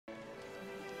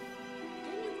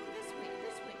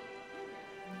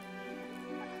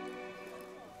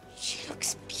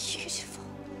looks beautiful.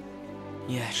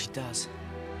 Yeah, she does.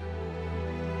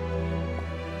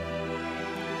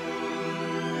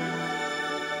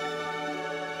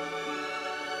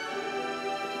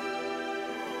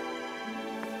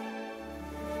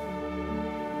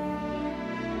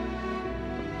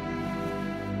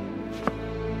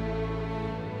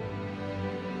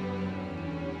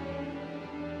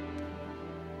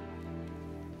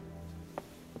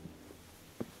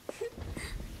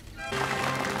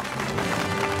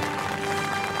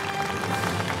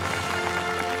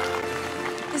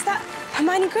 Is that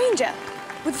Hermione Granger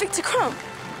with Victor Crumb?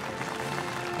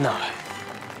 No,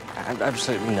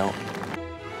 absolutely not.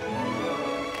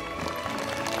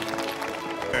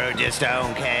 Just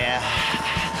don't care.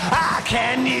 Ah,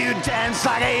 can you dance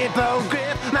like a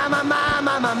hippogriff? Mama,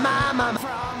 mama, mama, mama,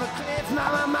 from the cliff,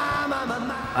 mama, mama,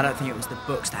 mama. I don't think it was the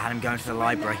books that had him going to the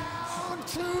library.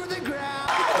 To the ground.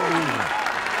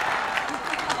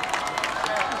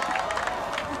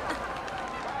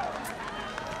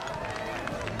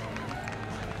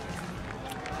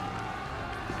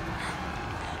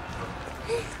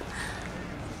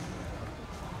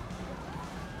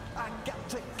 I got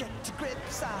to get to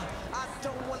grips. I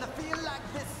don't want to feel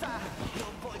like this.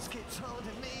 Your voice keeps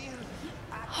holding me.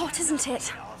 Hot, isn't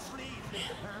it?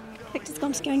 Victor's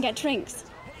gone to go and get drinks.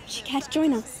 Would you care to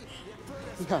join us?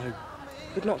 No,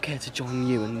 would not care to join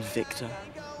you and Victor.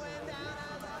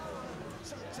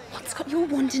 What's got your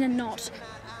wand in a knot?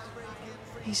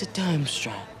 He's a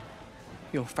Durmstrang.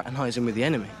 You're fraternising with the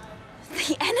enemy.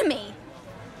 The enemy?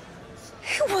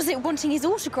 Who was it wanting his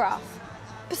autograph?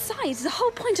 Besides, the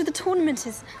whole point of the tournament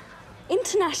is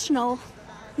international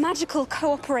magical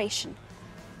cooperation.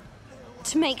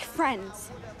 To make friends.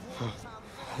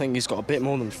 I think he's got a bit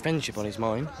more than friendship on his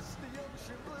mind.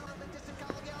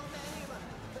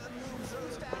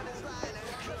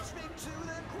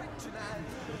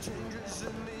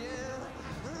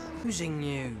 Whoosing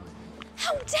you?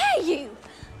 How dare you?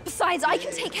 Besides, I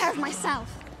can take care of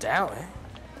myself. Doubt it.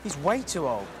 He's way too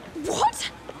old.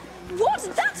 What? What?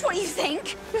 That's what you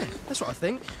think? Yeah, that's what I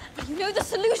think. You know the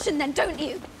solution then, don't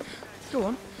you? Go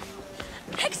on.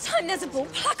 Next time there's a ball,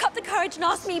 pluck up the courage and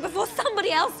ask me before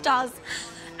somebody else does.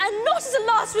 And not as a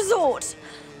last resort.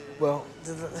 Well,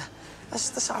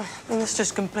 that's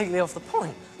just completely off the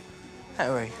point.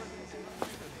 Harry.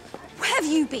 Where have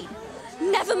you been?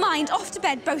 Never mind, off to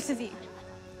bed, both of you.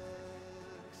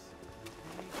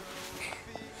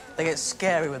 They get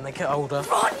scary when they get older.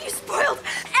 Ron, you spoiled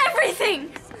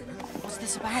everything! What's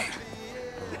this about?